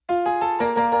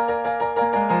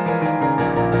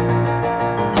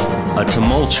A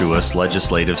tumultuous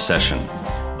legislative session,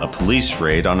 a police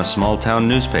raid on a small-town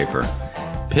newspaper,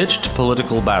 pitched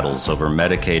political battles over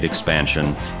Medicaid expansion,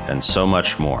 and so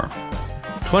much more.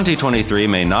 2023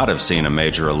 may not have seen a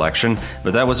major election,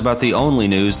 but that was about the only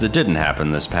news that didn't happen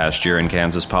this past year in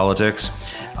Kansas politics.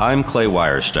 I'm Clay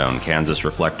Wirestone, Kansas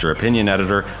Reflector opinion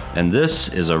editor, and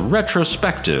this is a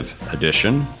retrospective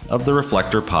edition of the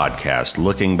Reflector podcast,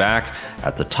 looking back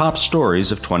at the top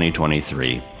stories of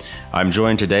 2023. I'm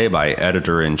joined today by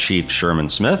Editor-in-Chief Sherman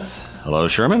Smith. Hello,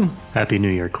 Sherman. Happy New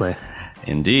Year, Clay.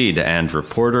 Indeed, and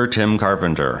reporter Tim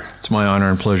Carpenter. It's my honor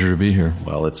and pleasure to be here.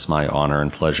 Well, it's my honor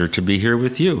and pleasure to be here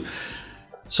with you.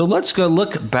 So let's go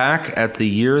look back at the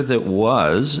year that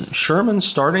was. Sherman,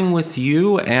 starting with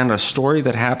you and a story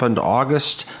that happened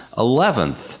August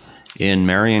 11th in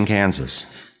Marion,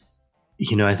 Kansas.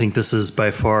 You know, I think this is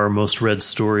by far our most read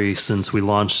story since we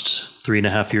launched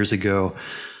 3.5 years ago.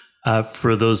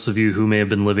 For those of you who may have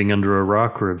been living under a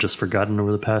rock or have just forgotten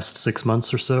over the past 6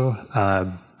 months or so,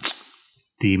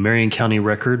 the Marion County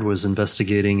Record was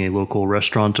investigating a local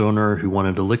restaurant owner who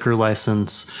wanted a liquor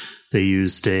license. They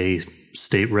used a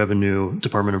state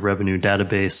Department of Revenue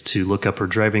database to look up her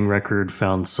driving record,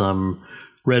 found some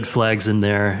red flags in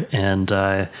there, and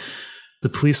the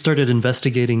police started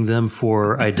investigating them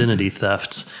for identity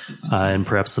theft and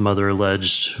perhaps some other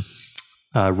alleged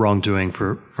wrongdoing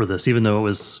for this, even though it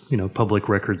was, public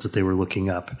records that they were looking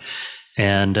up.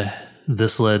 And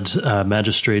this led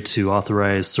magistrate to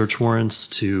authorize search warrants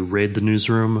to raid the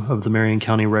newsroom of the Marion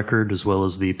County Record, as well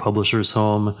as the publisher's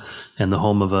home and the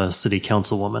home of a city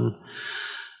councilwoman.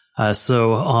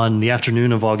 So on the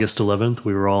afternoon of August 11th,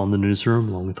 we were all in the newsroom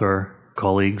along with our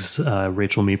colleagues,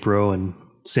 Rachel Mepro and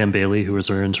Sam Bailey, who was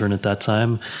our intern at that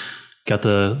time. Got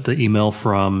the email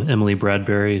from Emily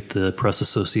Bradbury at the Press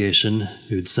Association,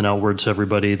 who'd sent out word to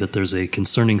everybody that there's a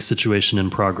concerning situation in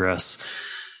progress.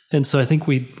 And so I think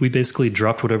we basically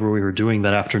dropped whatever we were doing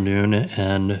that afternoon,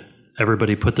 and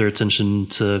everybody put their attention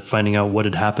to finding out what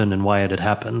had happened and why it had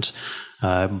happened.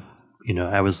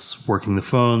 I was working the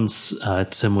phones.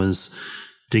 Tim was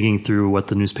digging through what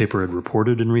the newspaper had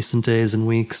reported in recent days and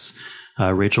weeks.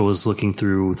 Rachel was looking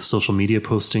through the social media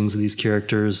postings of these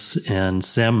characters, and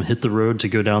Sam hit the road to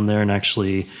go down there and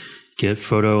actually get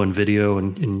photo and video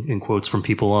and quotes from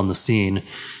people on the scene.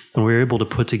 And we were able to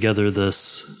put together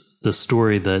this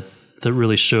story that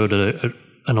really showed an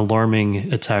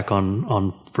alarming attack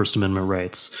on First Amendment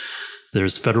rights.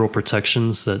 There's federal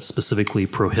protections that specifically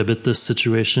prohibit this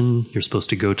situation. You're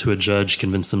supposed to go to a judge,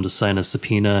 convince them to sign a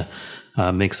subpoena,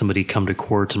 make somebody come to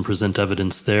court and present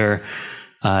evidence there.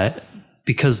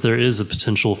 Because there is a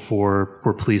potential for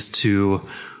police to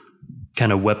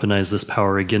kind of weaponize this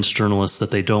power against journalists that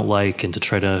they don't like and to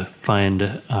try to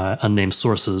find unnamed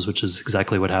sources, which is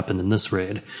exactly what happened in this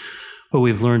raid. What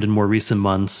we've learned in more recent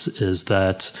months is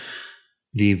that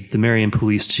the Marion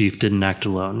police chief didn't act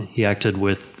alone. He acted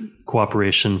with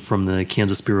cooperation from the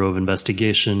Kansas Bureau of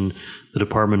Investigation, the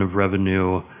Department of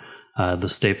Revenue, the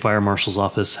state fire marshal's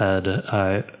office had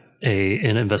an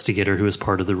investigator who was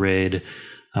part of the raid,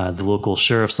 the local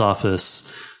sheriff's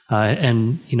office,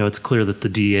 and it's clear that the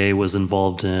DA was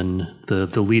involved in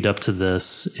the lead up to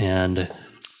this, and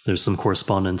there's some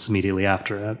correspondence immediately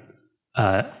after it.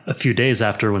 A few days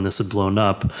after, when this had blown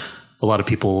up, a lot of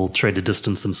people tried to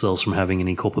distance themselves from having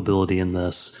any culpability in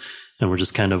this, and we're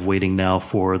just kind of waiting now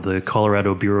for the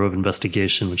Colorado Bureau of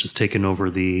Investigation, which has taken over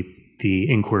the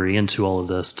inquiry into all of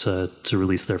this, to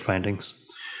release their findings.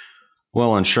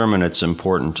 Well, and Sherman, it's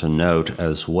important to note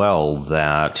as well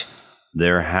that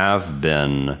there have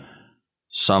been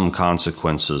some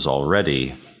consequences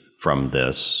already from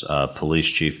this. Police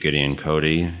Chief Gideon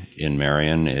Cody in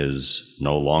Marion is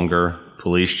no longer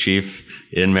police chief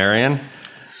in Marion.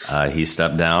 He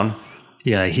stepped down.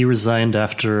 Yeah, he resigned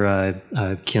after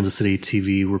Kansas City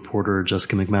TV reporter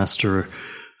Jessica McMaster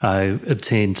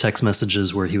obtained text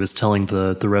messages where he was telling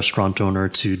the restaurant owner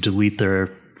to delete their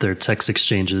text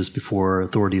exchanges before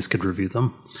authorities could review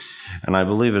them. And I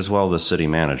believe as well the city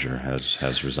manager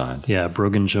has resigned. Yeah,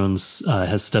 Brogan Jones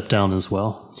has stepped down as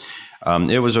well.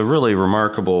 It was a really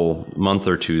remarkable month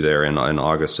or two there in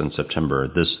August and September.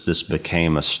 This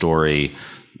became a story,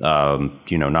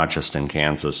 not just in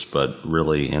Kansas, but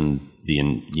really in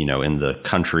the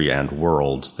country and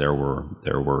world. There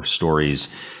were stories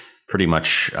pretty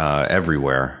much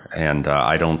everywhere, and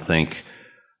I don't think.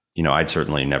 I'd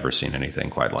certainly never seen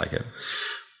anything quite like it.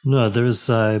 No,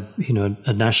 there's a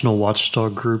national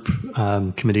watchdog group,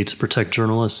 Committee to Protect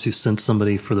Journalists, who sent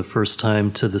somebody for the first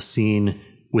time to the scene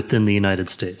within the United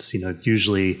States.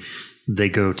 Usually they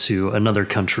go to another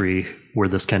country where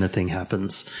this kind of thing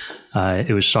happens.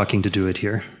 It was shocking to do it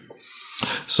here.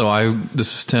 So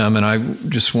this is Tim, and I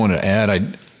just want to add,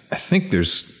 I think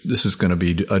this is going to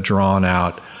be a drawn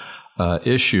out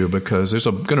issue, because there's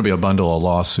going to be a bundle of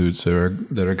lawsuits that are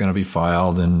going to be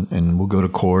filed, and we'll go to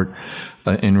court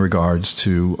in regards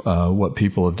to what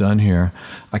people have done here.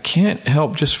 I can't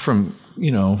help, just from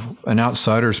an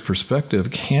outsider's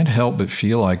perspective, can't help but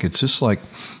feel like it's just like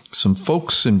some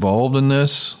folks involved in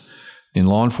this, in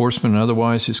law enforcement and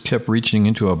otherwise, just kept reaching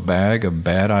into a bag of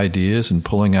bad ideas and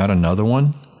pulling out another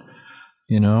one.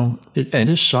 It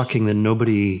is shocking that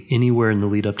nobody anywhere in the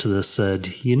lead up to this said,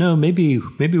 maybe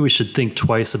we should think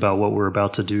twice about what we're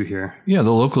about to do here. Yeah,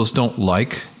 the locals don't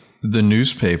like the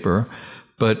newspaper,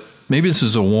 but maybe this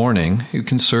is a warning. It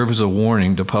can serve as a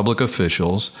warning to public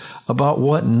officials about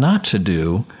what not to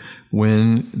do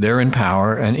when they're in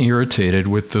power and irritated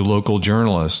with the local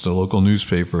journalist, the local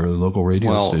newspaper, the local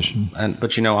radio station.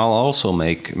 But I'll also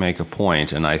make a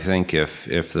point, and I think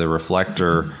if the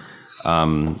Reflector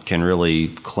can really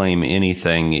claim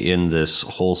anything in this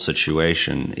whole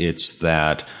situation, it's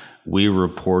that we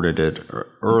reported it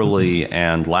early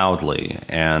and loudly,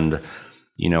 and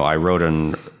I wrote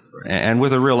and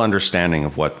with a real understanding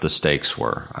of what the stakes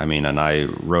were. And I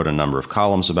wrote a number of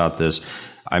columns about this.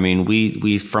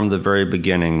 We from the very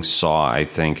beginning saw, I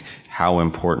think, how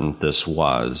important this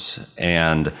was,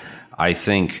 and I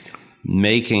think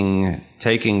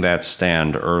taking that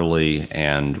stand early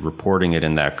and reporting it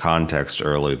in that context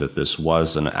early, that this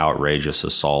was an outrageous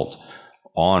assault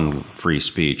on free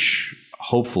speech,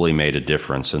 hopefully made a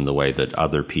difference in the way that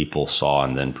other people saw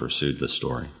and then pursued the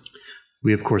story.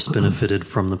 We, of course, benefited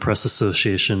from the Press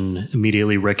Association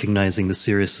immediately recognizing the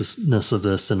seriousness of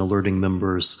this and alerting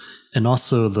members, and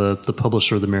also the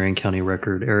publisher of the Marion County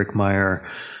Record, Eric Meyer,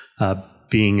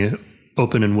 being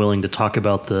open and willing to talk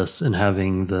about this and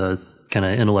having the kind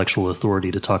of intellectual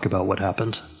authority to talk about what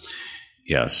happened.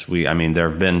 Yes, there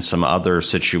have been some other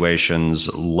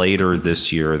situations later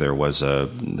this year. There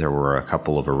were a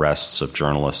couple of arrests of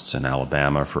journalists in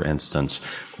Alabama, for instance,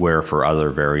 where for other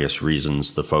various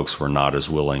reasons the folks were not as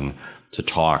willing to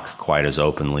talk quite as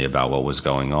openly about what was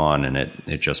going on, and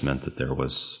it just meant that there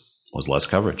was less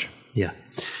coverage. Yeah.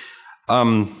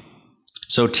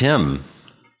 So Tim,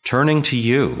 turning to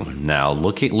you now,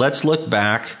 let's look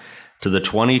back to the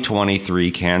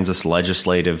 2023 Kansas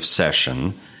legislative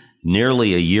session,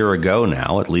 nearly a year ago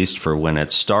now, at least for when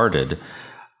it started.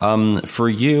 For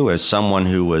you, as someone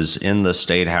who was in the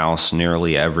State House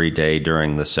nearly every day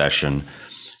during the session,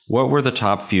 what were the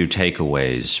top few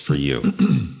takeaways for you?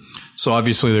 So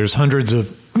obviously there's hundreds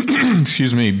of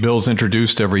bills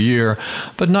introduced every year,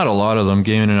 but not a lot of them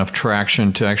gain enough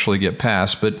traction to actually get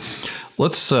passed. But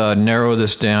let's narrow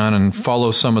this down and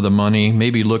follow some of the money,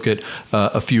 maybe look at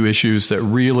a few issues that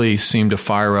really seem to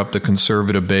fire up the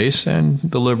conservative base and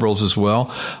the liberals as well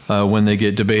when they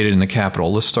get debated in the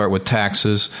Capitol. Let's start with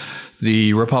taxes.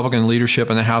 The Republican leadership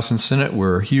in the House and Senate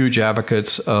were huge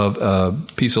advocates of a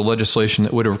piece of legislation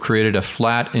that would have created a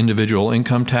flat individual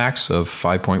income tax of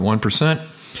 5.1%.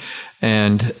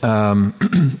 And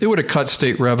it would have cut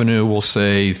state revenue, we'll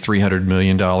say $300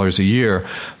 million a year.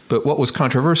 But what was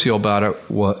controversial about it,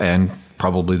 and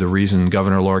probably the reason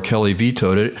Governor Laura Kelly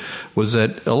vetoed it, was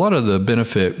that a lot of the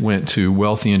benefit went to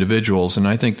wealthy individuals. And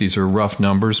I think these are rough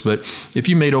numbers, but if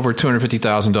you made over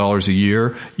 $250,000 a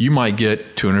year, you might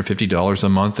get $250 a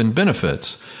month in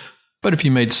benefits. But if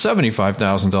you made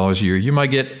 $75,000 a year, you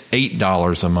might get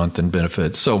 $8 a month in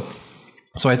benefits. So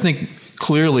I think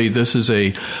clearly this is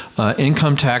a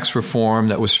income tax reform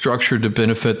that was structured to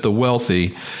benefit the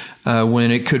wealthy, when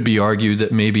it could be argued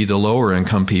that maybe the lower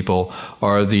income people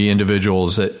are the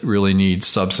individuals that really need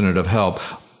substantive help.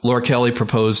 Laura Kelly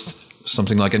proposed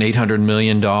something like an $800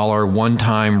 million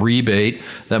one-time rebate.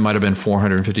 That might have been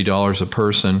 $450 a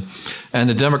person. And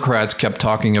the Democrats kept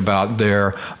talking about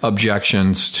their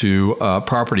objections to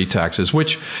property taxes,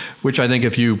 which I think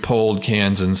if you polled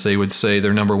Kansans, they would say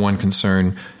their number one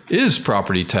concern is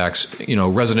property tax,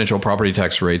 residential property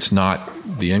tax rates,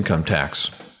 not the income tax.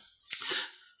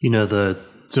 The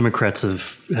Democrats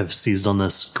have seized on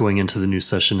this going into the new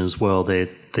session as well.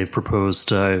 They've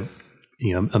proposed a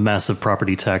massive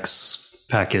property tax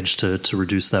package to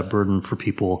reduce that burden for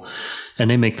people, and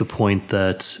they make the point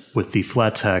that with the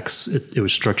flat tax, it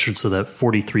was structured so that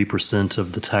 43%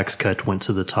 of the tax cut went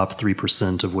to the top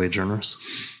 3% of wage earners.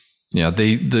 Yeah,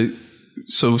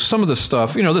 So some of the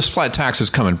stuff, this flat tax is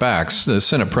coming back. The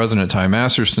Senate President Ty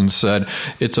Masterson said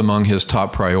it's among his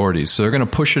top priorities. So they're going to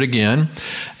push it again.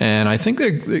 And I think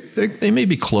they may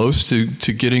be close to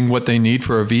getting what they need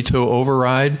for a veto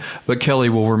override. But Kelly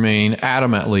will remain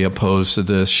adamantly opposed to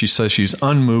this. She says she's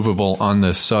unmovable on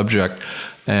this subject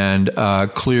and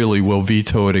clearly will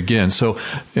veto it again. So,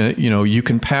 you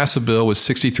can pass a bill with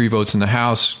 63 votes in the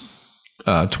House,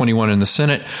 21 in the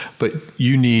Senate, but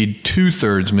you need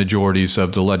 2/3 majorities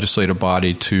of the legislative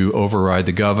body to override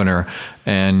the governor.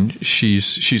 And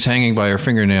she's hanging by her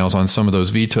fingernails on some of those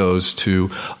vetoes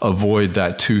to avoid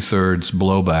that 2/3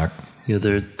 blowback.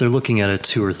 They're looking at a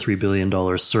 $2 or $3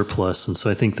 billion surplus, and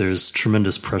so I think there's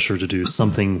tremendous pressure to do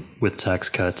something with tax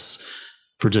cuts.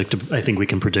 I think we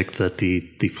can predict that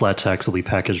the flat tax will be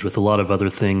packaged with a lot of other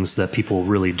things that people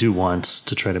really do want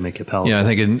to try to make it palatable. Yeah, I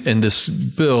think in this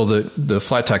bill, the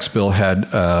flat tax bill had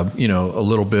a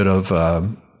little bit of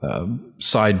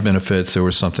side benefits. There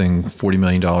was something $40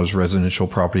 million residential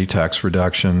property tax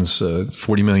reductions,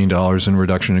 $40 million in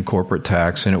reduction in corporate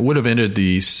tax, and it would have ended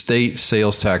the state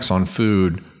sales tax on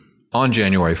food on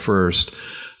January 1st,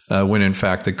 when in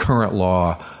fact the current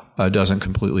law doesn't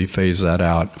completely phase that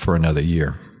out for another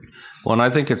year. Well, and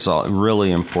I think it's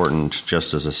really important,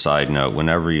 just as a side note,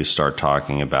 whenever you start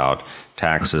talking about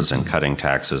taxes and cutting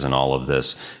taxes and all of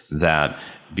this, that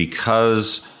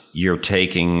because you're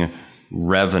taking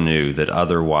revenue that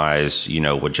otherwise,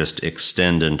 would just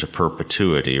extend into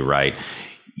perpetuity, right?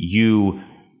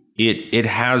 It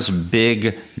has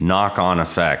big knock-on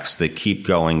effects that keep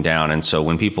going down. And so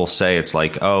when people say it's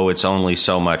like, oh, it's only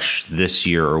so much this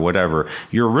year or whatever,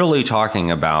 you're really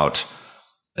talking about,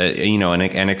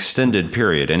 an extended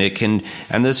period.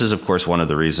 And this is, of course, one of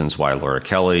the reasons why Laura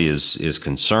Kelly is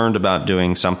concerned about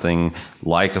doing something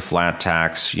like a flat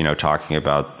tax, talking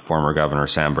about former Governor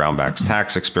Sam Brownback's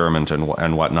tax experiment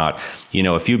and whatnot.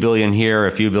 A few billion here,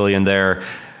 a few billion there,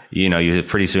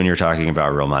 pretty soon you're talking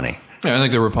about real money. Yeah, I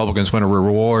think the Republicans want to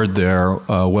reward their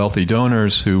wealthy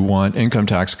donors who want income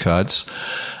tax cuts.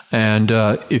 And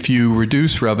if you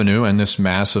reduce revenue and this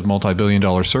massive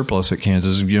multi-billion-dollar surplus at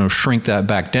Kansas, shrink that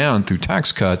back down through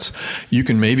tax cuts, you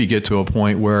can maybe get to a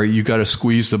point where you got to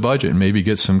squeeze the budget and maybe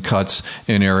get some cuts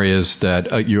in areas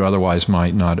that you otherwise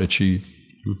might not achieve.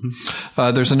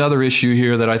 Mm-hmm. There's another issue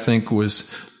here that I think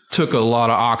took a lot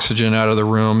of oxygen out of the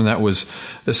room, and that was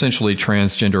essentially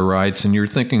transgender rights. And you're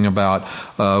thinking about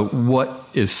what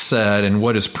is said and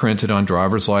what is printed on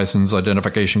driver's license,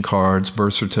 identification cards,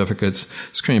 birth certificates.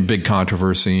 It's creating a big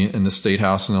controversy in the State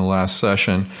House in the last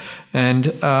session. And,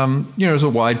 there's a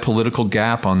wide political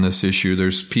gap on this issue.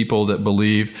 There's people that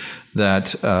believe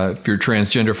that if you're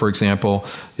transgender, for example,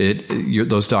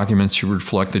 those documents should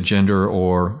reflect the gender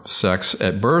or sex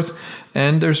at birth.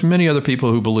 And there's many other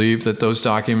people who believe that those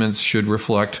documents should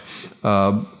reflect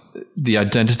the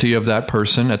identity of that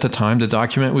person at the time the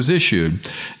document was issued.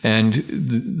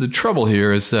 And the trouble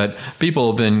here is that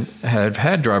people have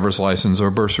had driver's license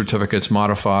or birth certificates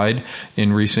modified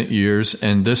in recent years,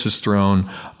 and this has thrown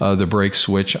the brake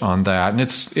switch on that. And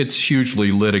it's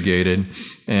hugely litigated,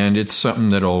 and it's something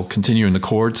that'll continue in the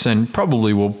courts and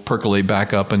probably will percolate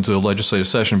back up into the legislative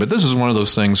session. But this is one of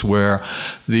those things where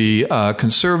the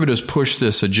conservatives push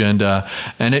this agenda,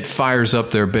 and it fires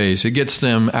up their base. It gets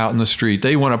them out in the street.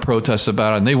 They want to protest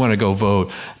about it, and they want to go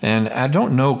vote. And I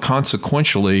don't know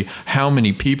consequentially how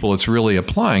many people it's really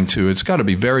applying to. It's got to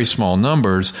be very small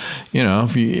numbers.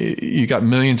 If you got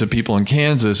millions of people in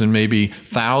Kansas and maybe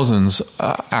thousands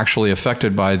actually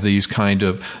affected by these kind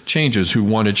of changes who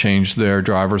want to change their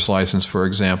driver's license, for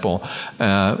example.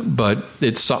 But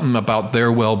it's something about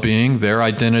their well-being, their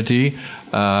identity,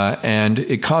 and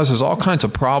it causes all kinds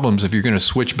of problems if you're going to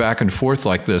switch back and forth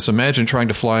like this. Imagine trying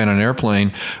to fly on an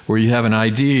airplane where you have an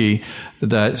ID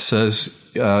that says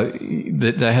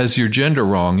that has your gender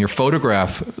wrong. Your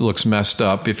photograph looks messed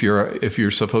up if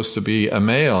you're supposed to be a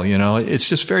male. It's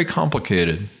just very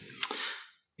complicated.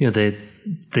 Yeah,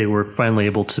 they were finally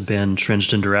able to ban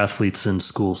transgender athletes in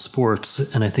school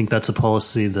sports, and I think that's a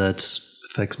policy that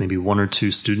affects maybe 1 or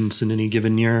 2 students in any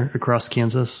given year across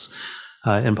Kansas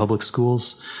in public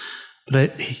schools.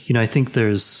 But I think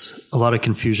there's a lot of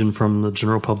confusion from the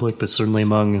general public, but certainly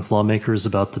among lawmakers,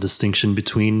 about the distinction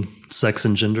between sex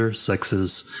and gender. Sex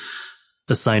is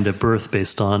assigned at birth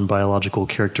based on biological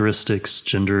characteristics.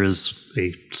 Gender is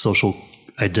a social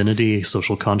identity, a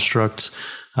social construct,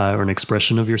 or an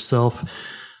expression of yourself.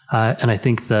 And I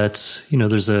think that,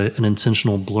 there's an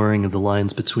intentional blurring of the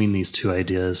lines between these two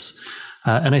ideas.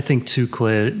 And I think too,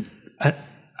 Clay,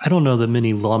 I don't know that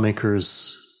many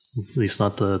lawmakers At least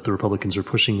not the Republicans who are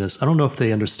pushing this. I don't know if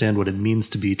they understand what it means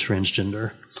to be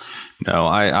transgender. No,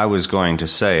 I was going to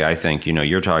say, I think,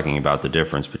 you're talking about the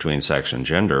difference between sex and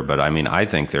gender, but I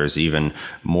think there's even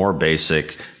more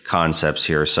basic concepts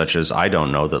here, such as I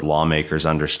don't know that lawmakers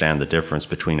understand the difference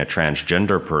between a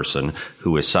transgender person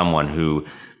who is someone who,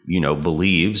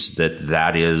 believes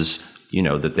that is,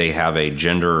 that they have a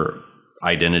gender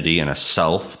identity and a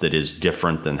self that is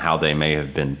different than how they may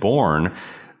have been born.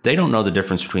 They don't know the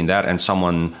difference between that and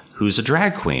someone who's a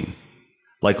drag queen.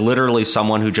 Like literally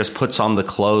someone who just puts on the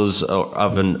clothes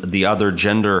of the other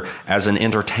gender as an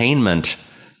entertainment,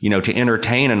 to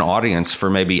entertain an audience for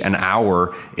maybe an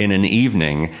hour in an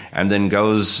evening and then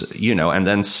goes, and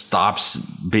then stops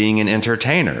being an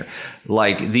entertainer.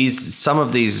 Like some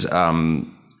of these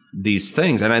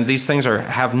things, and these things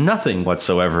have nothing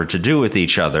whatsoever to do with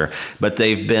each other, but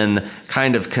they've been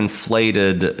kind of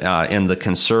conflated in the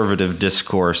conservative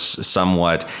discourse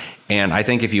somewhat. And I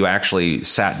think if you actually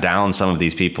sat down some of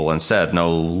these people and said,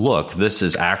 no, look, this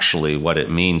is actually what it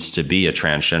means to be a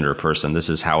transgender person, this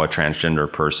is how a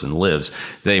transgender person lives,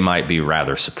 they might be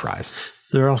rather surprised.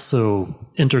 There are also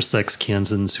intersex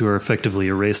Kansans who are effectively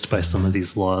erased by some of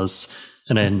these laws.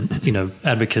 And then,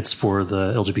 advocates for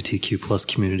the LGBTQ plus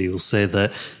community will say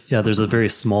that, there's a very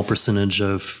small percentage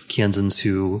of Kansans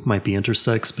who might be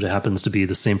intersex, but it happens to be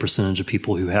the same percentage of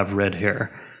people who have red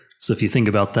hair. So if you think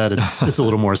about that, it's a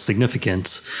little more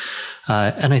significant.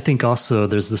 And I think also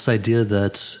there's this idea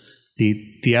that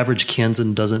the average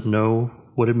Kansan doesn't know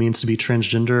what it means to be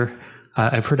transgender.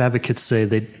 I've heard advocates say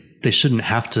they shouldn't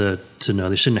have to know.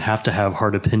 They shouldn't have to have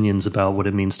hard opinions about what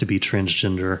it means to be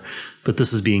transgender. But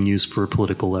this is being used for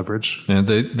political leverage. And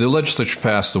the legislature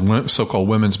passed the so-called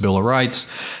Women's Bill of Rights,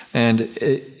 and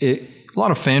a lot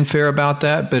of fanfare about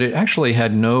that, but it actually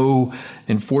had no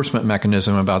enforcement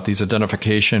mechanism about these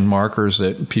identification markers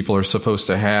that people are supposed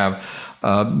to have.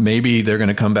 Maybe they're going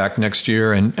to come back next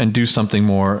year and do something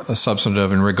more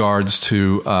substantive in regards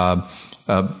to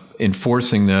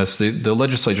enforcing this. The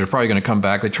legislature is probably going to come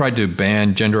back. They tried to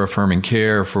ban gender-affirming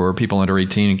care for people under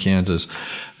 18 in Kansas,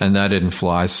 and that didn't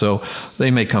fly. So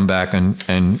they may come back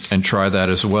and try that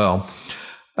as well.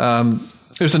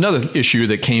 There's another issue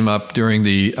that came up during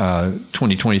the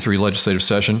 2023 legislative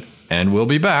session, and will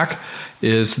be back,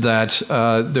 is that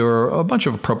there were a bunch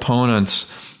of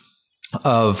proponents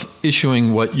of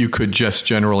issuing what you could just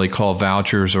generally call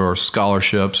vouchers or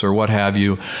scholarships or what have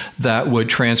you that would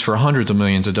transfer hundreds of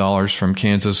millions of dollars from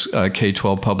Kansas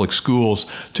K-12 public schools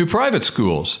to private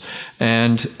schools.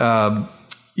 And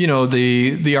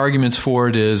the arguments for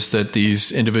it is that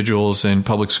these individuals in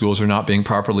public schools are not being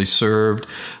properly served,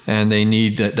 and they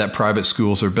need that private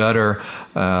schools are better.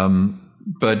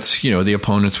 But the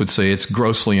opponents would say it's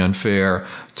grossly unfair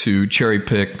to cherry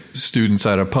pick students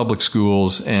out of public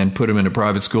schools and put them into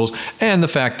private schools. And the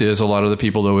fact is, a lot of the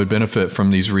people that would benefit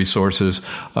from these resources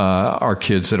are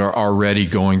kids that are already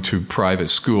going to private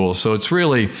schools. So it's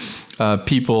really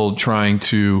people trying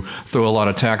to throw a lot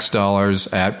of tax dollars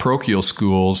at parochial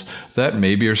schools that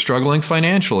maybe are struggling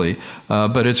financially.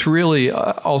 But it's really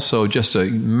also just a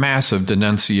massive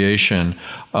denunciation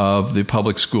of the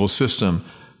public school system.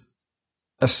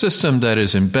 A system that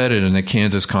is embedded in the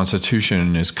Kansas Constitution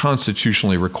and is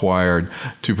constitutionally required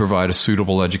to provide a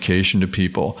suitable education to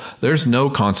people. There's no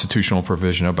constitutional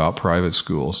provision about private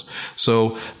schools.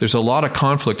 So there's a lot of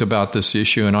conflict about this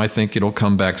issue, and I think it'll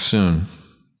come back soon.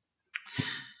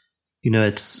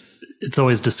 It's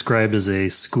always described as a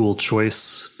school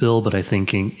choice bill, but I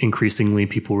think increasingly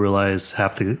people realize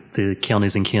half the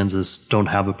counties in Kansas don't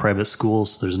have a private school,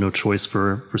 so there's no choice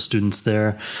for students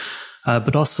there.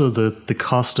 But also the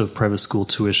cost of private school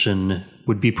tuition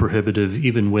would be prohibitive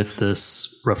even with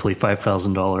this roughly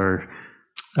 $5,000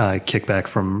 kickback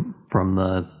from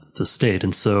the state.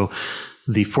 And so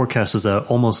the forecast is that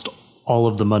almost all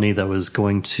of the money that was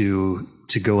going to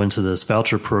go into this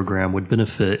voucher program would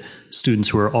benefit students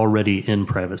who are already in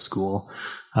private school.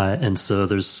 And so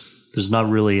there's not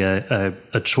really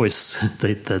a choice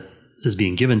that is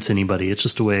being given to anybody. It's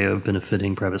just a way of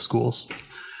benefiting private schools.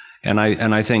 And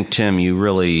I think, Tim, you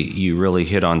really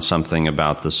hit on something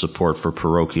about the support for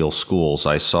parochial schools.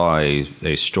 I saw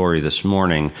a story this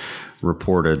morning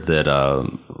reported that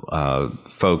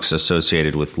folks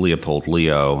associated with Leopold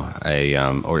Leo,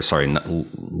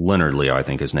 Leonard Leo, I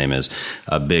think his name is,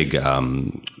 a big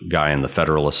guy in the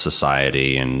Federalist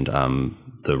Society and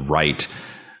the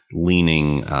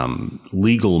right-leaning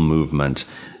legal movement,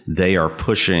 they are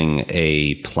pushing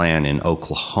a plan in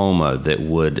Oklahoma that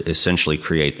would essentially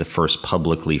create the first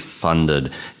publicly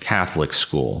funded Catholic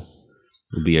school.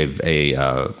 Will be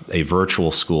a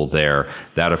virtual school there.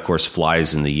 That, of course,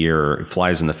 flies in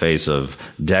the face of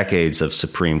decades of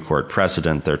Supreme Court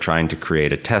precedent. They're trying to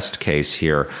create a test case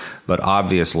here. But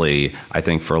obviously, I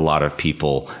think for a lot of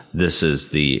people, this is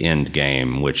the end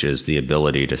game, which is the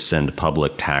ability to send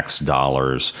public tax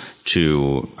dollars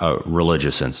to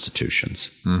religious institutions.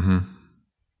 Mm-hmm.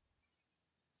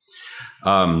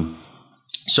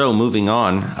 So moving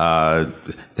on,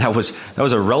 that was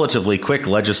a relatively quick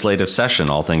legislative session,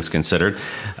 all things considered.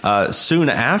 Soon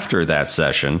after that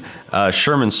session,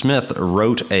 Sherman Smith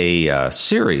wrote a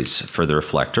series for the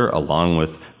Reflector, along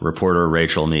with reporter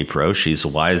Rachel Nipro. She's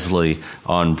wisely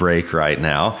on break right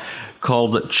now,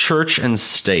 called Church and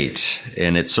State.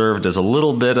 And it served as a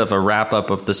little bit of a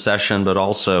wrap-up of the session, but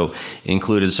also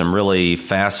included some really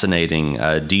fascinating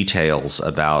details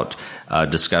about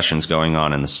discussions going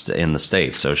on in the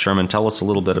state. So, Sherman, tell us a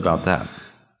little bit about that.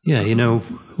 Yeah, over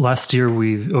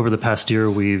the past year,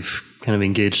 we've kind of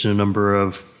engaged in a number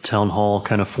of town hall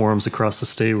kind of forums across the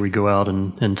state where we go out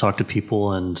and talk to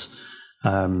people and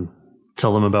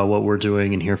tell them about what we're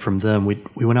doing and hear from them.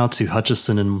 We went out to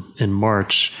Hutchinson in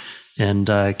March and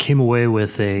came away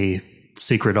with a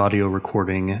secret audio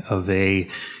recording of a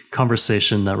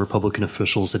conversation that Republican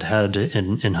officials had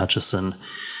in Hutchinson.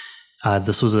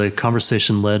 This was a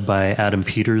conversation led by Adam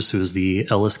Peters, who is the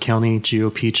Ellis County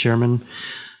GOP chairman,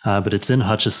 but it's in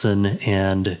Hutchinson,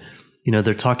 and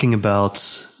they're talking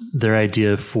about their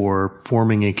idea for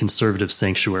forming a conservative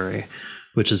sanctuary,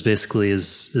 which is basically,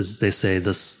 as they say,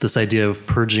 this idea of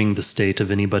purging the state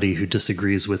of anybody who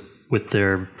disagrees with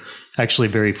their actually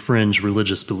very fringe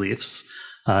religious beliefs.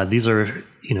 These are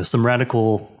some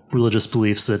radical religious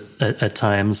beliefs at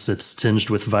times. It's tinged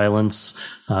with violence,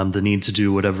 the need to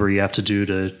do whatever you have to do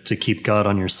to keep God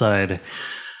on your side.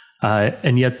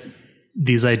 And yet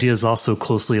these ideas also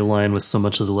closely align with so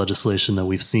much of the legislation that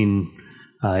we've seen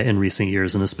in recent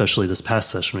years, and especially this past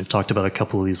session. We've talked about a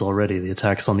couple of these already: the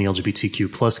attacks on the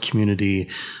LGBTQ plus community,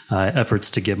 efforts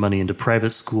to get money into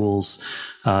private schools,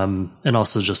 and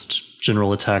also just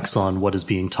general attacks on what is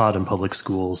being taught in public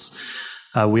schools.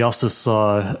 We also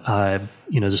saw,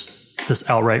 just this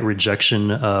outright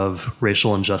rejection of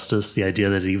racial injustice, the idea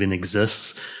that it even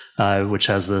exists, which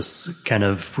has this kind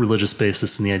of religious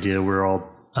basis in the idea we're all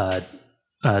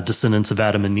descendants of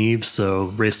Adam and Eve, so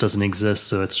race doesn't exist,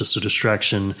 so it's just a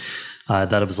distraction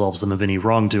that absolves them of any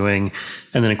wrongdoing.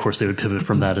 And then, of course, they would pivot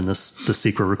from that in the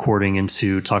secret recording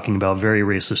into talking about very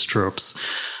racist tropes.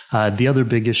 The other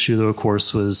big issue, though, of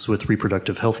course, was with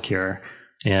reproductive health care.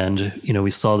 And, we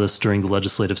saw this during the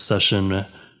legislative session,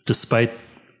 despite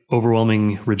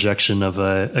overwhelming rejection of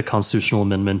a constitutional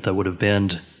amendment that would have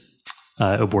banned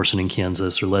abortion in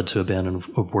Kansas, or led to a ban on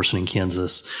abortion in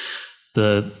Kansas.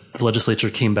 The legislature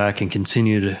came back and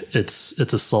continued its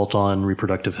assault on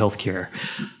reproductive health care.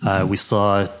 We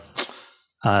saw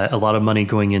a lot of money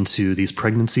going into these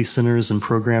pregnancy centers and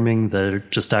programming that are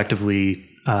just actively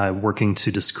working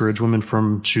to discourage women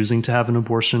from choosing to have an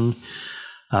abortion.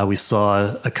 We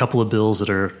saw a couple of bills that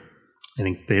are, I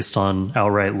think, based on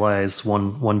outright lies.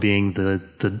 One being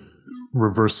the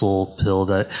reversal pill,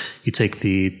 that you take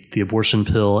the abortion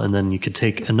pill and then you could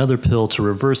take another pill to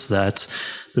reverse that.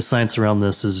 The science around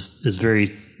this is very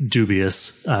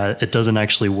dubious. It doesn't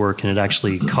actually work, and it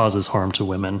actually causes harm to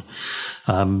women.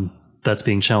 That's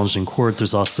being challenged in court.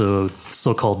 There's also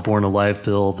so-called Born Alive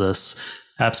bill, this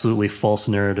absolutely false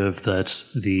narrative that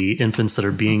the infants that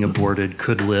are being aborted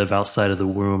could live outside of the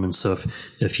womb. And so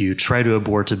if you try to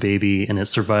abort a baby and it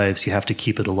survives, you have to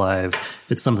keep it alive.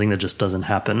 It's something that just doesn't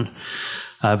happen.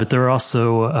 But there are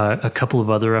also a couple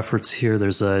of other efforts here.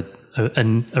 There's a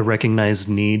recognized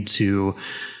need to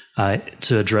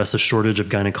address a shortage of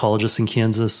gynecologists in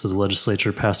Kansas. So the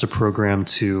legislature passed a program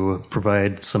to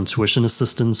provide some tuition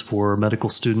assistance for medical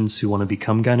students who want to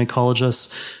become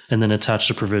gynecologists, and then attached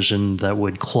a provision that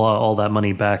would claw all that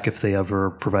money back if they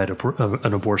ever provide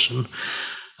an abortion.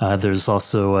 There's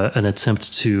also an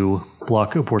attempt to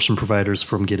block abortion providers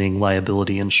from getting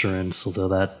liability insurance, although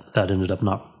that ended up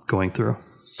not going through.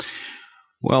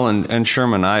 Well, and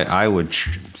Sherman, I would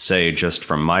say, just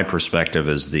from my perspective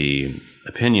as the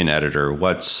opinion editor,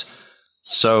 what's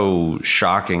so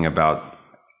shocking about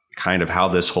kind of how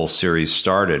this whole series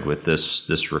started with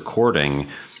this recording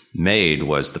made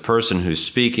was the person who's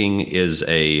speaking is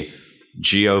a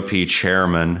GOP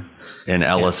chairman in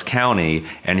Ellis County,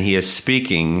 and he is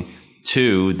speaking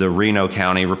to the Reno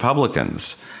County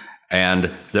Republicans.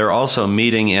 And they're also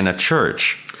meeting in a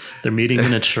church. They're meeting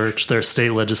in a church. There are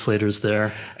state legislators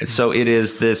there. So it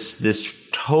is this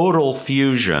total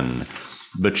fusion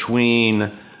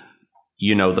between,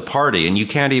 the party. And you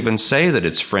can't even say that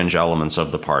it's fringe elements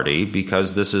of the party,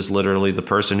 because this is literally the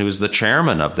person who's the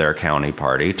chairman of their county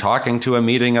party talking to a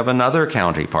meeting of another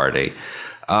county party.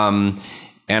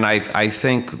 And I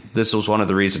think this was one of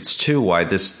the reasons, too, why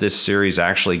this series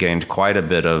actually gained quite a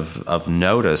bit of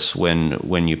notice when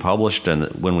we published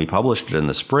it in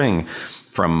the spring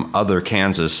from other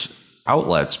Kansas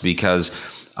outlets, because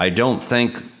I don't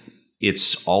think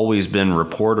it's always been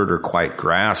reported or quite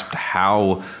grasped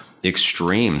how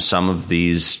extreme some of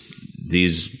these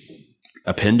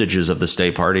appendages of the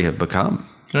state party have become.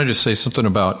 Can I just say something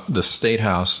about the State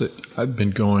House? I've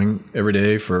been going every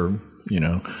day for,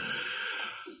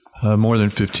 more than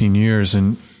 15 years.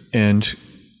 And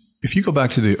if you go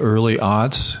back to the early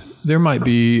aughts, there might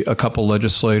be a couple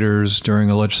legislators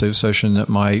during a legislative session that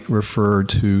might refer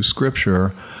to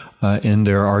Scripture in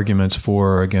their arguments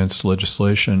for or against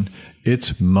legislation.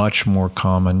 It's much more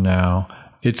common now.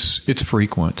 It's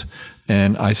frequent.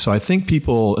 And so I think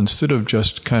people, instead of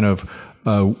just kind of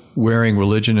wearing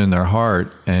religion in their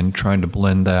heart and trying to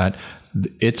blend that,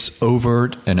 it's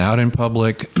overt and out in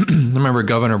public. I remember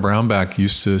Governor Brownback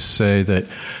used to say that,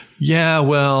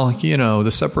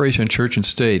 the separation of church and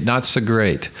state, not so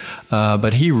great.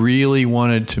 But he really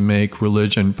wanted to make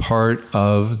religion part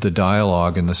of the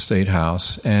dialogue in the State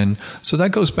House. And so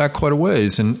that goes back quite a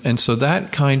ways. And so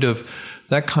that kind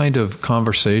of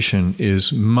conversation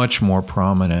is much more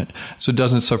prominent. So it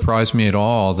doesn't surprise me at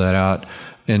all that out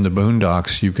in the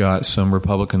boondocks, you've got some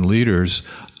Republican leaders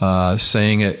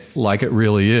saying it like it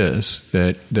really is,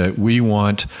 that we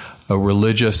want a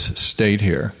religious state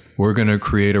here. We're going to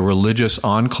create a religious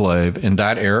enclave in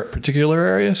that particular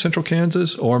area, central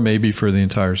Kansas, or maybe for the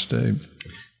entire state.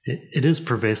 It is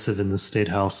pervasive in the State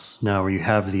House now, where you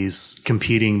have these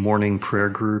competing morning prayer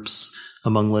groups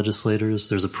among legislators.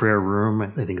 There's a prayer room.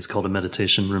 I think it's called a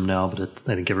meditation room now, but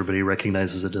I think everybody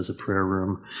recognizes it as a prayer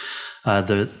room.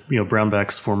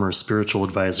 Brownback's former spiritual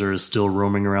advisor is still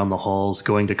roaming around the halls,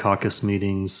 going to caucus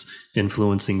meetings,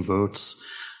 influencing votes.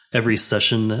 Every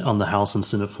session on the House and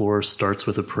Senate floor starts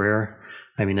with a prayer.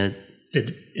 I mean,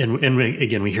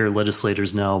 again, we hear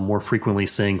legislators now more frequently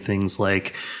saying things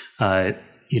like,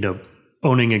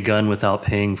 owning a gun without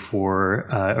paying for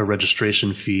a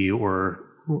registration fee or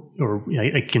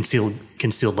a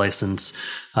concealed license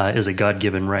is a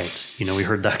God-given right. We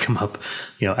heard that come up.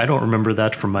 I don't remember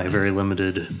that from my very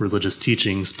limited religious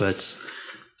teachings, but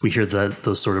we hear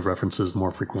those sort of references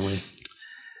more frequently.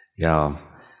 Yeah.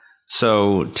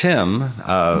 So, Tim,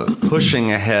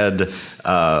 pushing ahead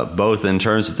both in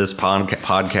terms of this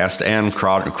podcast and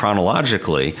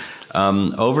chronologically,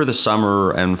 over the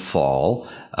summer and fall,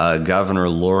 Governor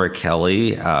Laura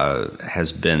Kelly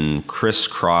has been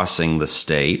crisscrossing the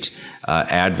state,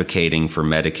 advocating for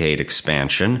Medicaid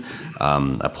expansion,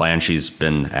 a plan she's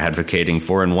been advocating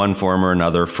for in one form or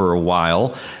another for a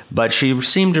while. But she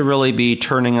seemed to really be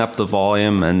turning up the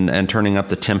volume and turning up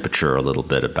the temperature a little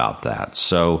bit about that.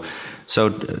 So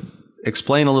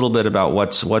explain a little bit about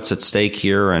what's at stake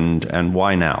here and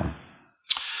why now.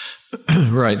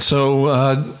 Right. So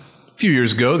a few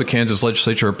years ago, the Kansas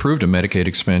legislature approved a Medicaid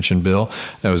expansion bill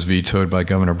that was vetoed by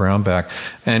Governor Brownback.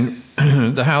 And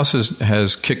the House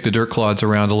has kicked the dirt clods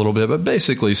around a little bit, but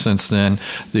basically since then,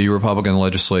 the Republican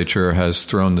legislature has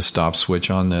thrown the stop switch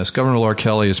on this. Governor Laura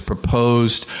Kelly has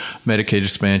proposed Medicaid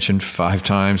expansion 5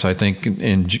 times. I think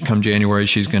come January,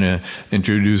 she's going to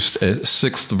introduce a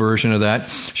 6th version of that.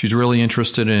 She's really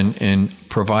interested in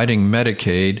providing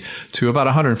Medicaid to about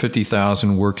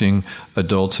 150,000 working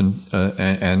adults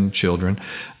and children.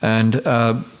 And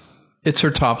it's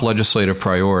her top legislative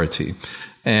priority.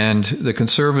 And the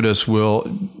conservatives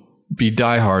will be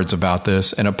diehards about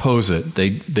this and oppose it.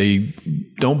 They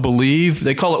don't believe,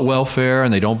 they call it welfare,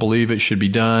 and they don't believe it should be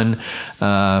done.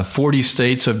 40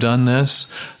 states have done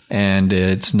this, and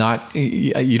it's not,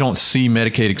 you don't see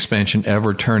Medicaid expansion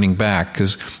ever turning back,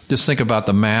 because just think about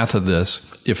the math of this.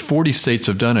 If 40 states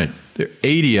have done it,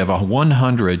 80 of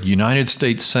 100 United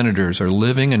States senators are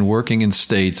living and working in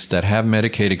states that have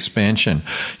Medicaid expansion.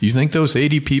 You think those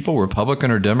 80 people,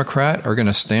 Republican or Democrat, are going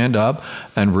to stand up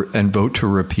and vote to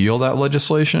repeal that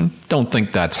legislation? Don't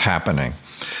think that's happening.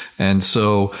 And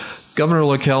so Governor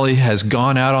Laura Kelly has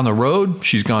gone out on the road.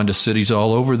 She's gone to cities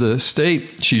all over the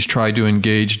state. She's tried to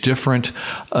engage different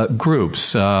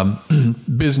groups,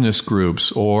 business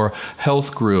groups or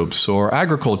health groups or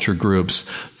agriculture groups,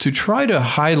 to try to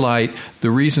highlight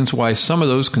the reasons why some of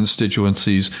those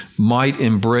constituencies might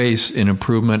embrace an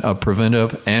improvement of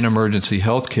preventive and emergency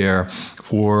health care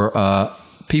for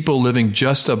people living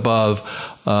just above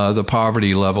the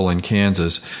poverty level in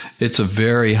Kansas. It's a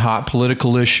very hot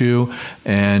political issue,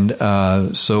 and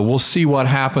so we'll see what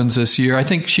happens this year. I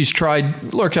think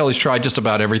Laura Kelly's tried just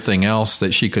about everything else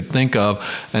that she could think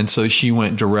of, and so she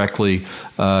went directly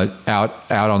out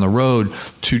on the road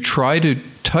to try to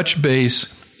touch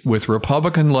base with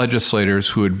Republican legislators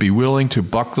who would be willing to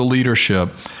buck the leadership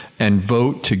and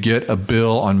vote to get a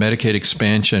bill on Medicaid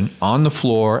expansion on the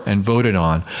floor and voted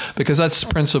on, because that's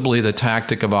principally the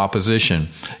tactic of opposition.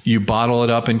 You bottle it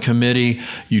up in committee.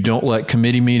 You don't let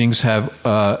committee meetings have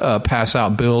pass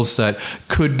out bills that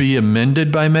could be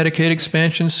amended by Medicaid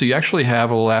expansion. So you actually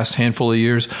have, over the last handful of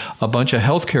years, a bunch of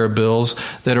health care bills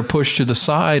that are pushed to the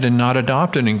side and not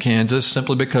adopted in Kansas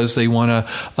simply because they want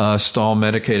to stall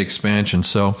Medicaid expansion.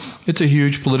 So it's a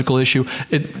huge political issue.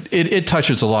 It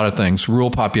touches a lot of things: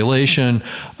 rural population,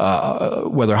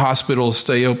 whether hospitals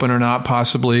stay open or not,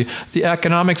 possibly the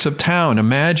economics of town.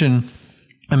 Imagine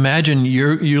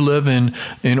you live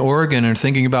in Oregon and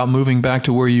thinking about moving back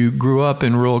to where you grew up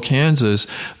in rural Kansas,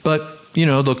 but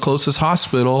the closest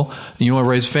hospital, you want to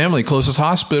raise a family, closest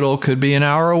hospital could be an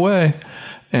hour away.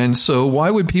 And so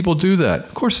why would people do that?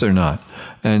 Of course they're not.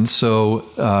 And so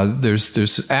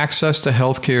there's access to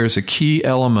health care is a key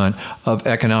element of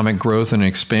economic growth and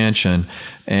expansion.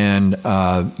 And,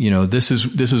 this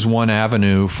is one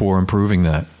avenue for improving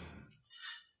that.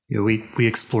 Yeah, we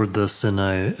explored this in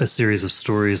a series of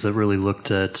stories that really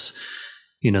looked at,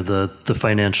 the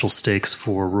financial stakes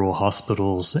for rural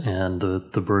hospitals and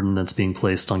the burden that's being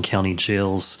placed on county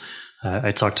jails.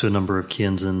 I talked to a number of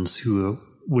Kansans who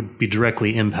would be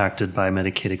directly impacted by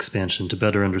Medicaid expansion to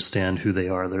better understand who they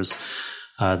are. There's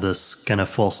this kind of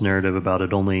false narrative about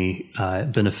it only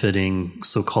benefiting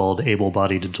so-called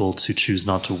able-bodied adults who choose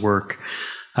not to work.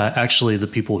 Actually, the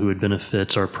people who would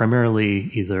benefit are primarily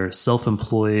either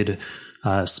self-employed,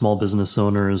 small business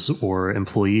owners, or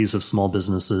employees of small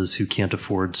businesses who can't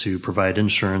afford to provide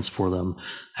insurance for them.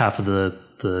 Half of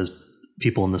the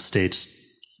people in the states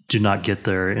do not get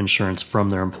their insurance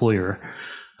from their employer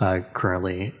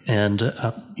currently. And,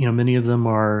 many of them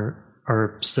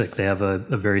are sick. They have a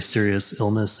very serious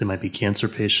illness. They might be cancer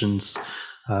patients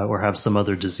or have some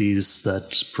other disease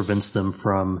that prevents them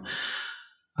from,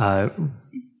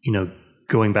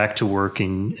 going back to work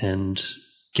and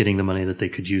getting the money that they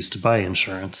could use to buy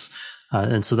insurance.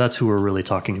 And so that's who we're really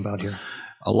talking about here.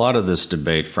 A lot of this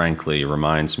debate, frankly,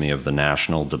 reminds me of the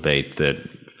national debate that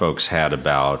folks had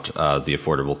about the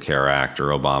Affordable Care Act or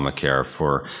Obamacare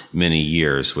for many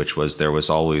years, which was there was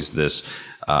always this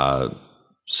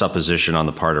supposition on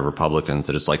the part of Republicans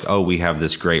that it's like, oh, we have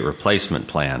this great replacement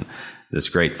plan, this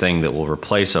great thing that will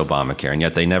replace Obamacare, and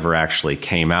yet they never actually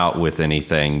came out with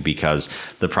anything because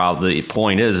the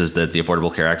point is that the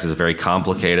Affordable Care Act is a very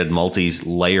complicated,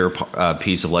 multi-layer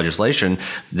piece of legislation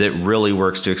that really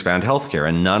works to expand healthcare,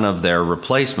 and none of their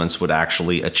replacements would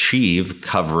actually achieve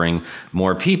covering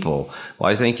more people.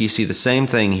 Well, I think you see the same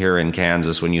thing here in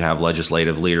Kansas when you have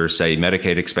legislative leaders say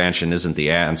Medicaid expansion isn't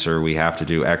the answer, we have to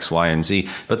do X, Y, and Z,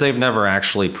 but they've never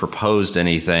actually proposed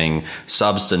anything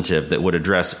substantive that would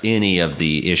address any of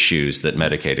the issues that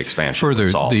Medicaid expansion would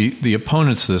solve. Further, the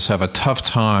opponents of this have a tough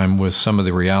time with some of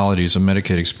the realities of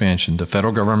Medicaid expansion. The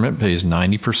federal government pays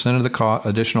 90% of the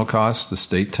additional costs, the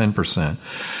state 10%.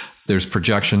 There's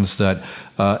projections that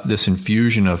this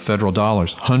infusion of federal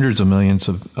dollars, hundreds of millions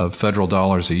of federal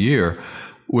dollars a year,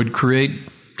 would create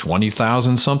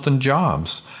 20,000 something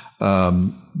jobs.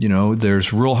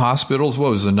 There's rural hospitals.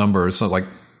 What was the number? It's like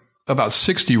about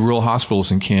 60 rural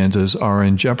hospitals in Kansas are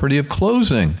in jeopardy of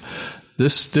closing.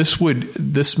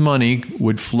 This money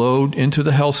would flow into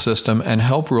the health system and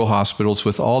help rural hospitals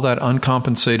with all that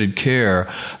uncompensated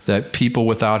care that people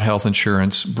without health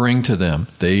insurance bring to them.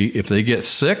 If they get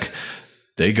sick,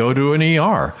 they go to an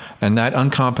ER, and that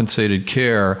uncompensated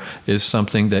care is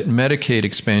something that Medicaid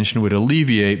expansion would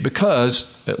alleviate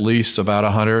because at least about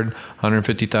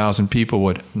 150,000 people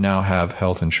would now have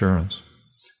health insurance.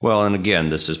 Well, and again,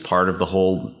 this is part of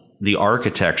the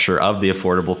architecture of the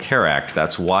Affordable Care Act.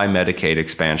 That's why Medicaid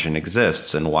expansion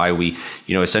exists and why we,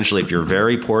 essentially, if you're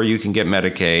very poor, you can get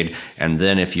Medicaid. And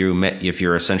then if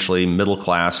you're essentially middle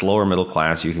class, lower middle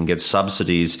class, you can get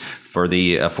subsidies for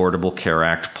the Affordable Care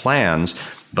Act plans.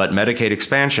 But Medicaid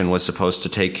expansion was supposed to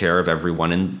take care of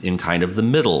everyone in kind of the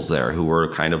middle there who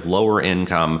were kind of lower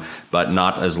income, but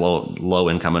not as low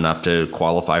income enough to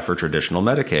qualify for traditional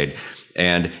Medicaid.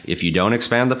 And if you don't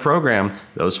expand the program,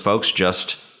 those folks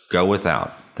just go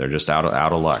without. They're just out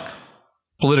of luck.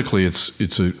 Politically,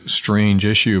 it's a strange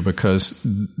issue because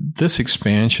this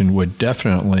expansion would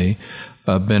definitely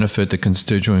benefit the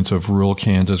constituents of rural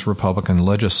Kansas Republican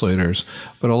legislators,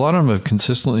 but a lot of them have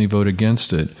consistently voted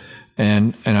against it.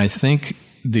 And I think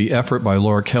the effort by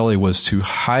Laura Kelly was to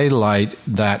highlight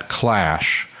that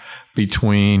clash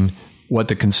between what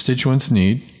the constituents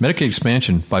need. Medicaid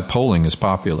expansion by polling is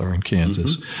popular in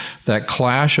Kansas. That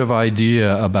clash of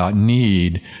idea about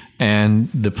need and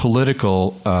the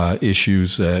political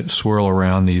issues that swirl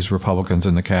around these Republicans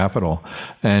in the Capitol,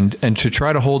 and to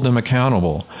try to hold them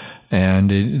accountable.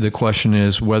 And the question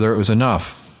is whether it was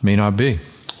enough. May not be.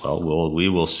 Well, we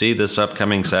will see this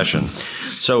upcoming session.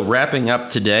 So wrapping up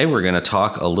today, we're going to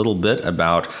talk a little bit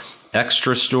about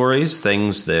extra stories,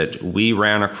 things that we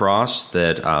ran across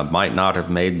that might not have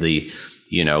made the,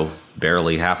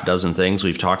 barely half dozen things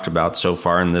we've talked about so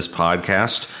far in this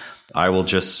podcast. I will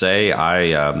just say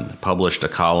I published a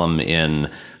column in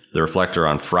the Reflector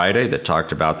on Friday that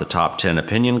talked about the top 10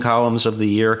 opinion columns of the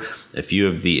year. A few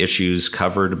of the issues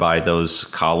covered by those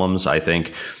columns, I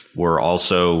think, were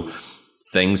also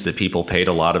things that people paid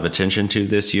a lot of attention to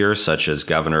this year, such as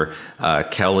Governor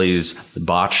Kelly's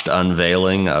botched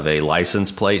unveiling of a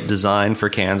license plate design for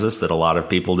Kansas that a lot of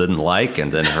people didn't like,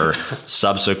 and then her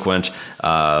subsequent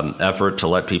effort to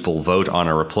let people vote on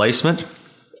a replacement.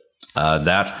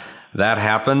 That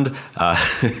happened.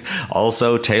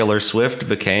 Also, Taylor Swift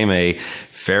became a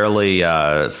fairly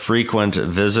frequent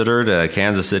visitor to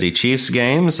Kansas City Chiefs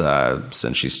games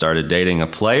since she started dating a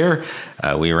player.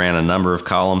 We ran a number of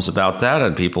columns about that,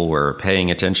 and people were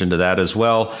paying attention to that as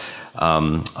well,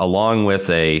 along with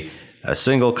a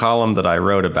single column that I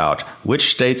wrote about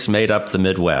which states made up the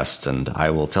Midwest. And I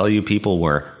will tell you, people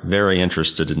were very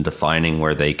interested in defining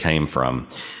where they came from.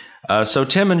 So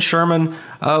Tim and Sherman,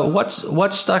 what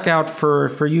stuck out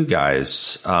for you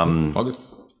guys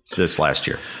this last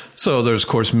year? So there's, of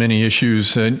course, many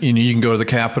issues. You can go to the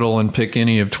Capitol and pick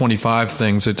any of 25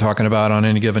 things they're talking about on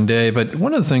any given day. But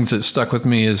one of the things that stuck with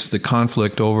me is the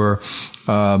conflict over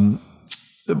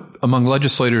among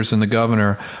legislators and the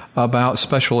governor about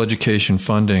special education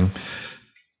funding.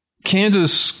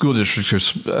 Kansas school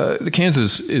districts,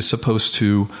 Kansas is supposed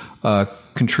to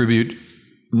contribute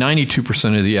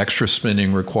 92% of the extra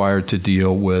spending required to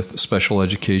deal with special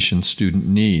education student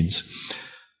needs.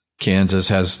 Kansas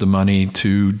has the money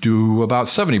to do about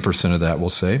 70% of that, we'll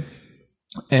say.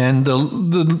 And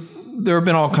there have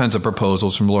been all kinds of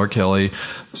proposals from Laura Kelly,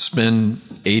 spend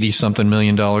 $80-something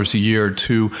million a year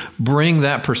to bring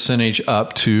that percentage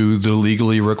up to the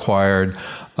legally required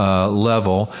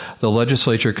level. The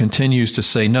legislature continues to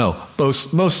say no,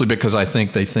 mostly because I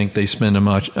think they spend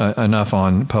enough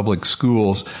on public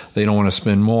schools. They don't want to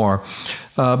spend more.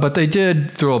 But they did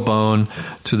throw a bone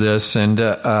to this, and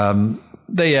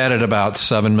they added about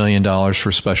 $7 million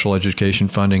for special education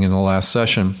funding in the last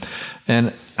session.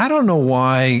 And I don't know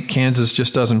why Kansas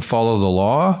just doesn't follow the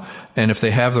law. And if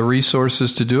they have the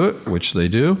resources to do it, which they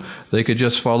do, they could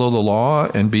just follow the law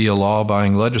and be a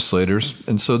law-abiding legislators.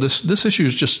 And so this issue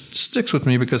just sticks with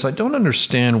me because I don't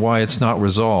understand why it's not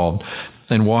resolved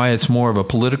and why it's more of a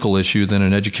political issue than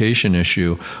an education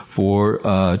issue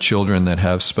for children that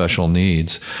have special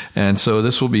needs. And so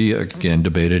this will be, again,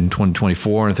 debated in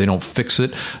 2024. And if they don't fix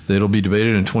it, it'll be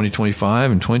debated in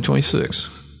 2025 and 2026.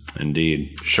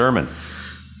 Indeed. Sherman.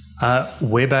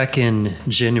 Way back in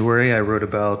January, I wrote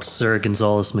about Sarah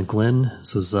Gonzalez McGlynn.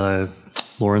 This was a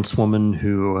Lawrence woman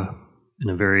who, in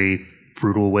a very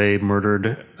brutal way,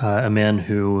 murdered a man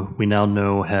who we now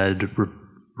know had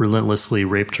relentlessly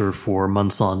raped her for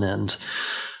months on end.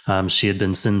 She had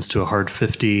been sentenced to a hard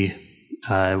 50,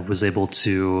 was able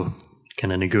to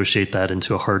kind of negotiate that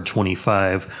into a hard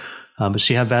 25. But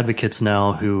she have advocates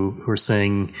now who are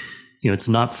saying, it's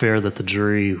not fair that the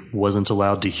jury wasn't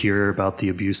allowed to hear about the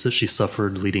abuse that she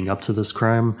suffered leading up to this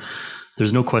crime.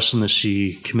 There's no question that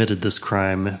she committed this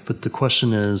crime, but the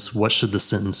question is, what should the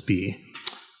sentence be?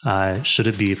 Should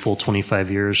it be a full 25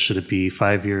 years? Should it be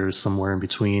 5 years, somewhere in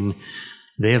between?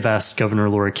 They have asked Governor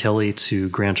Laura Kelly to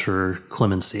grant her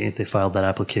clemency. They filed that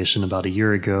application about a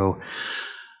year ago.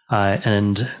 I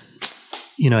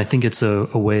think it's a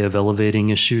way of elevating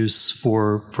issues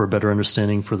for a better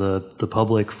understanding for the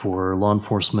public, for law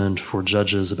enforcement, for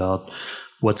judges about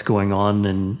what's going on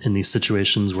in these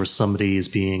situations where somebody is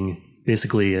being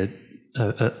basically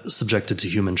subjected to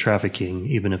human trafficking,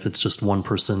 even if it's just one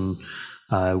person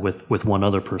with one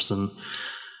other person.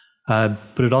 But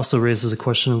it also raises a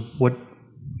question of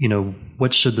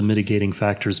what should the mitigating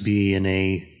factors be in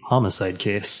a homicide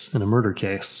case, in a murder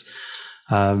case?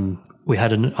 We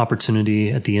had an opportunity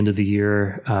at the end of the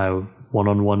year,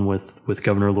 one-on-one with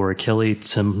Governor Laura Kelly.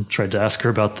 Tim tried to ask her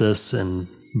about this and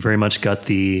very much got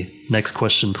the next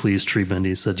question, please treatment.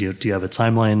 He said, do you have a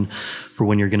timeline for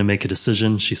when you're going to make a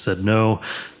decision? She said, no.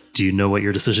 Do you know what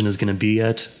your decision is going to be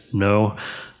yet? No.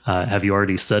 Have you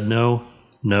already said no?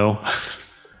 No.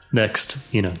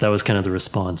 next. That was kind of the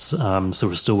response. So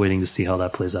we're still waiting to see how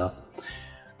that plays out.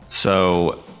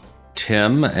 So,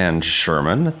 Tim and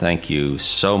Sherman, thank you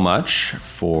so much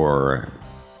for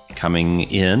coming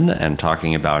in and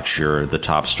talking about the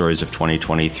top stories of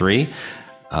 2023.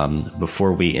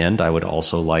 Before we end, I would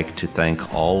also like to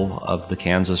thank all of the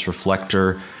Kansas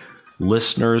Reflector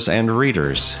listeners and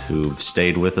readers who've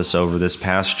stayed with us over this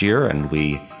past year, and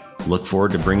we look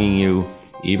forward to bringing you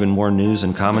even more news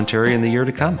and commentary in the year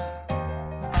to come.